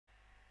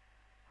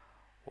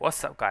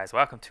What's up guys,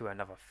 welcome to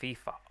another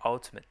FIFA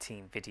Ultimate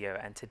Team video,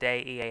 and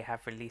today EA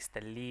have released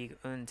the Ligue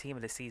 1 team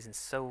of the season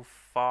so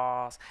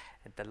far.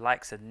 The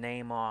likes of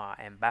Neymar,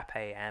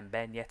 Mbappe and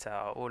Ben Yedder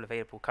are all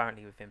available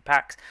currently within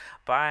packs,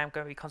 but I am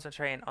going to be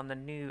concentrating on the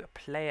new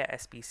player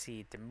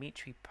SBC,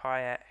 Dimitri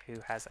Payet,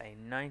 who has a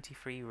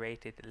 93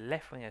 rated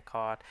left winger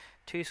card,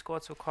 2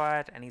 squads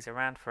required, and he's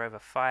around for over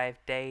 5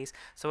 days.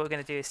 So what we're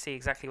going to do is see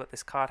exactly what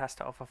this card has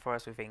to offer for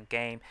us within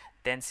game,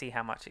 then see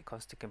how much it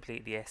costs to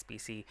complete the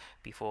SBC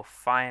before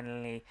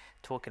finally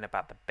talking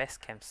about the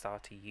best chem star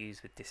to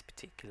use with this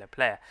particular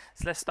player.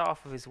 So let's start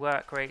off with his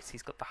work rates.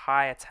 He's got the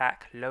high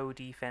attack, low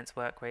defense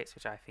work rates,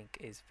 which I think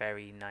is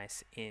very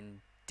nice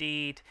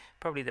indeed.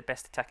 Probably the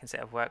best attacking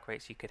set of work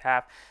rates you could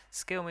have.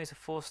 Skill moves of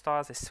 4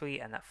 stars is sweet,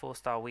 and that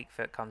 4-star weak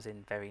foot comes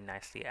in very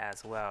nicely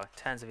as well. In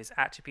terms of his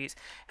attributes,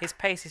 his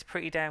pace is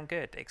pretty damn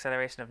good.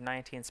 Acceleration of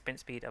 90 and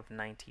sprint speed of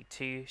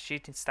 92.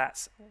 Shooting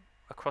stats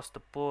across the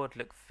board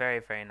look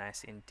very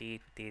nice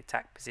indeed, with the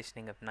attack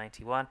positioning of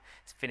 91,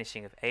 his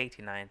finishing of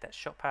 89, that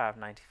shot power of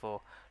 94,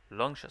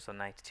 long shots of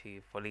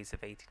 92, volleys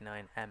of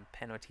 89 and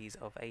penalties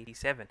of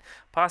 87.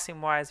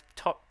 Passing wise,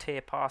 top tier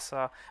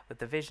passer with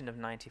the vision of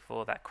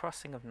 94, that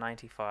crossing of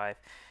 95,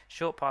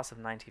 short pass of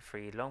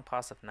 93, long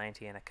pass of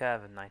 90 and a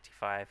curve of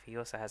 95. He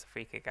also has a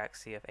free kick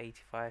accuracy of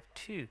 85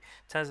 too. In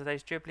terms of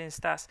those dribbling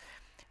stats,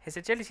 his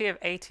agility of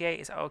 88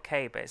 is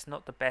okay, but it's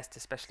not the best,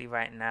 especially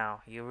right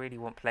now. You really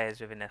want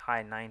players within the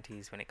high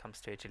 90s when it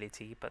comes to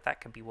agility, but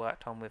that can be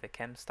worked on with a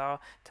chem star.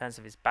 In terms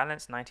of his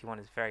balance, 91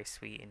 is very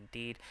sweet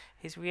indeed.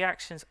 His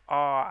reactions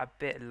are a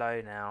bit low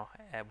now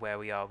where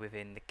we are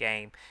within the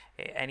game.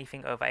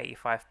 Anything over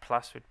 85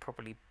 plus would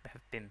probably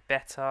have been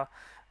better,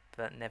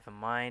 but never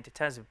mind. In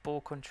terms of ball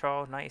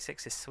control,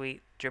 96 is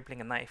sweet, dribbling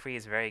of 93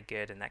 is very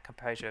good, and that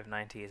composure of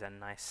 90 is a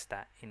nice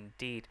stat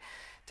indeed.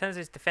 In terms of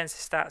his defensive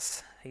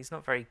stats, he's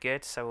not very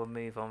good, so we'll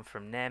move on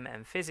from them.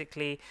 And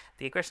physically,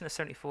 the aggression of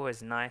 74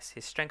 is nice,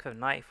 his strength of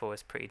 94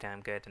 is pretty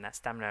damn good, and that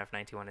stamina of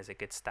 91 is a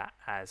good stat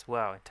as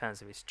well. In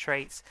terms of his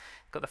traits,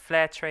 got the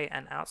flare trait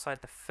and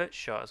outside the foot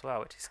shot as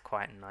well, which is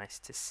quite nice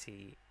to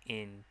see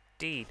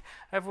indeed.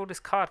 Overall, this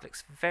card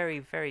looks very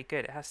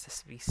good. It has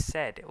to be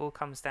said. It all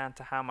comes down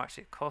to how much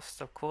it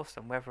costs, of course,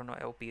 and whether or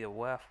not it will be a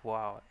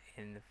worthwhile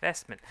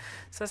investment.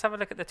 So let's have a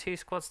look at the 2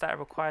 squads that are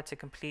required to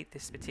complete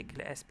this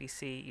particular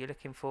SBC. You're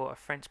looking for a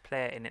French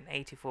player in an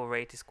 84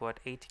 rated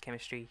squad, 80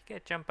 chemistry. You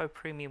get a Jumbo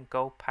Premium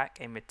Gold Pack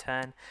in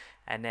return,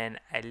 and then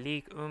a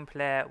Ligue 1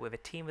 player with a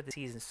team of the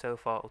season so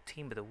far or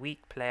team of the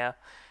week player,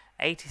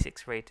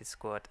 86 rated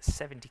squad,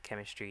 70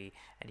 chemistry,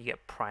 and you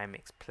get Prime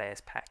Mix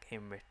Players Pack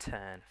in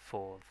return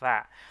for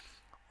that.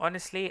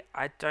 Honestly,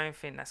 I don't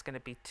think that's going to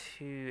be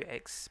too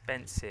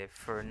expensive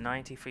for a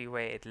 93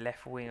 rated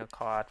left winger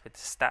card with the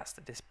stats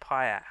that this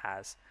Payet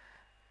has,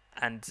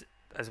 and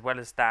as well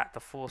as that, the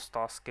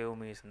 4-star skill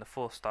moves and the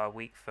 4-star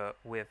weak foot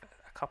with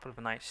a couple of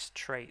nice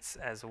traits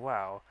as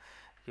well.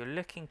 You're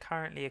looking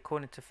currently,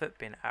 according to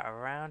Footbin, at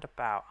around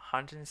about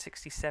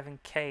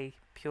 167k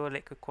pure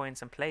liquid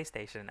coins on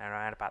PlayStation and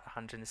around about the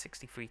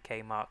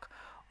 163k mark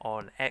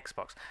on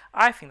Xbox.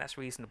 I think that's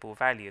reasonable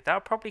value.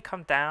 That'll probably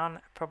come down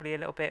probably a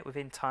little bit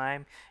within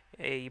time.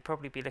 You'll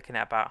probably be looking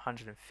at about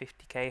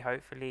 150k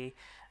hopefully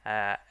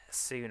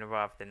sooner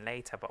rather than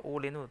later, but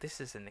all in all,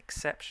 this is an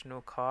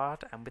exceptional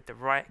card, and with the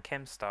right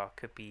chem star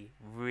could be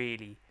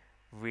really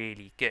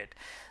good.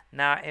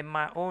 Now, in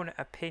my own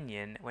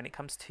opinion, when it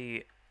comes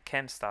to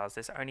chem stars,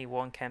 there's only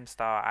one chem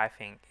star I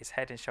think is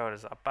head and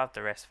shoulders above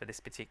the rest for this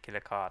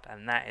particular card,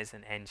 and that is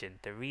an engine.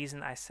 The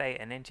reason I say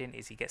an engine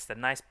is he gets the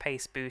nice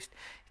pace boost,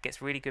 he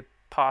gets really good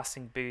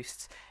passing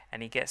boosts,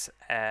 and he gets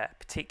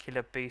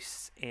particular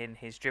boosts in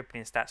his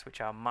dribbling stats,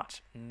 which are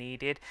much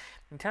needed.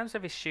 In terms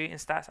of his shooting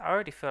stats, I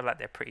already feel like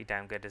they're pretty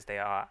damn good as they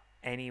are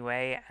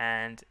anyway,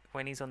 and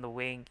when he's on the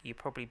wing, you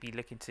probably be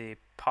looking to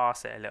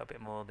pass it a little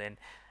bit more than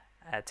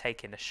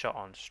taking a shot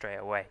on straight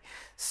away.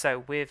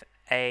 So with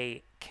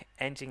a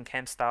engine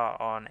chem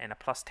star on in a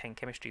plus 10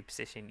 chemistry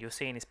position, you're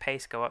seeing his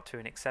pace go up to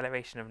an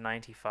acceleration of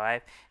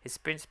 95, his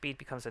sprint speed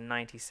becomes a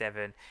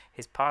 97,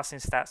 his passing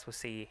stats will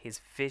see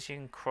his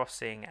vision,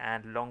 crossing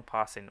and long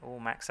passing all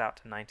max out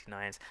to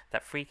 99s,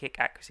 that free kick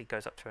accuracy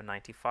goes up to a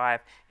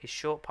 95, his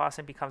short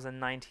passing becomes a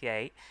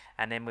 98,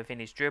 and then within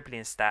his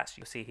dribbling stats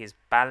you'll see his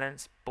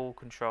balance, ball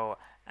control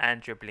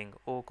and dribbling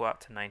all go up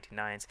to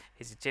 99s,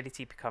 his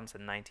agility becomes a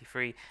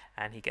 93,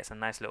 and he gets a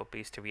nice little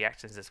boost to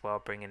reactions as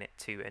well, bringing it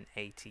to an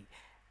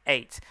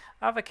 88.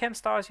 Other chem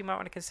stars you might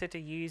want to consider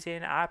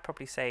using, I'd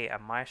probably say a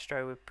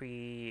Maestro would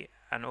be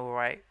an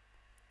alright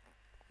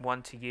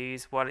one to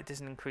use. While it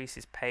doesn't increase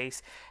his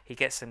pace, he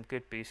gets some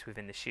good boost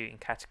within the shooting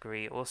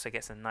category, also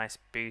gets a nice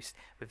boost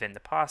within the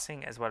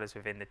passing as well as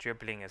within the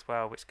dribbling as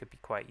well, which could be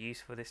quite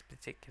useful for this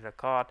particular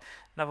card.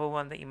 Another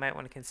one that you might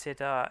want to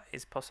consider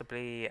is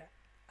possibly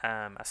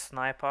a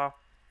sniper,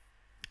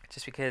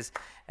 just because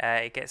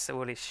it gets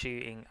all his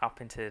shooting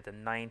up into the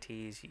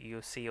 90s.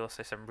 You'll see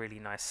also some really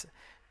nice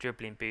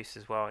dribbling boosts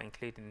as well,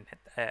 including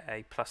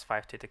a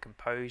 +5 to the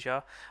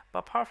composure. But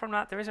apart from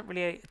that, there isn't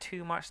really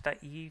too much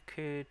that you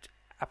could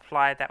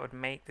apply that would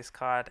make this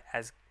card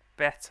as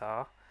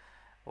better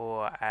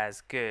or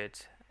as good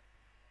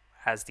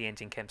as the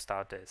engine chem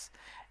style does.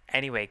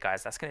 Anyway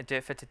guys, that's going to do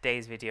it for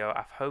today's video.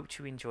 I've hoped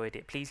you enjoyed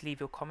it. Please leave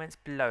your comments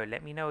below.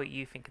 Let me know what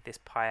you think of this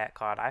Payet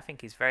card. I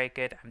think he's very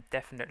good and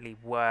definitely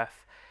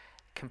worth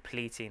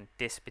completing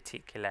this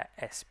particular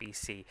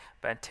SBC.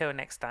 But until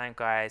next time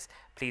guys,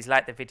 please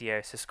like the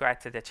video,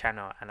 subscribe to the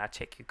channel, and I'll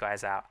check you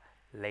guys out.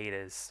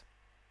 Laters.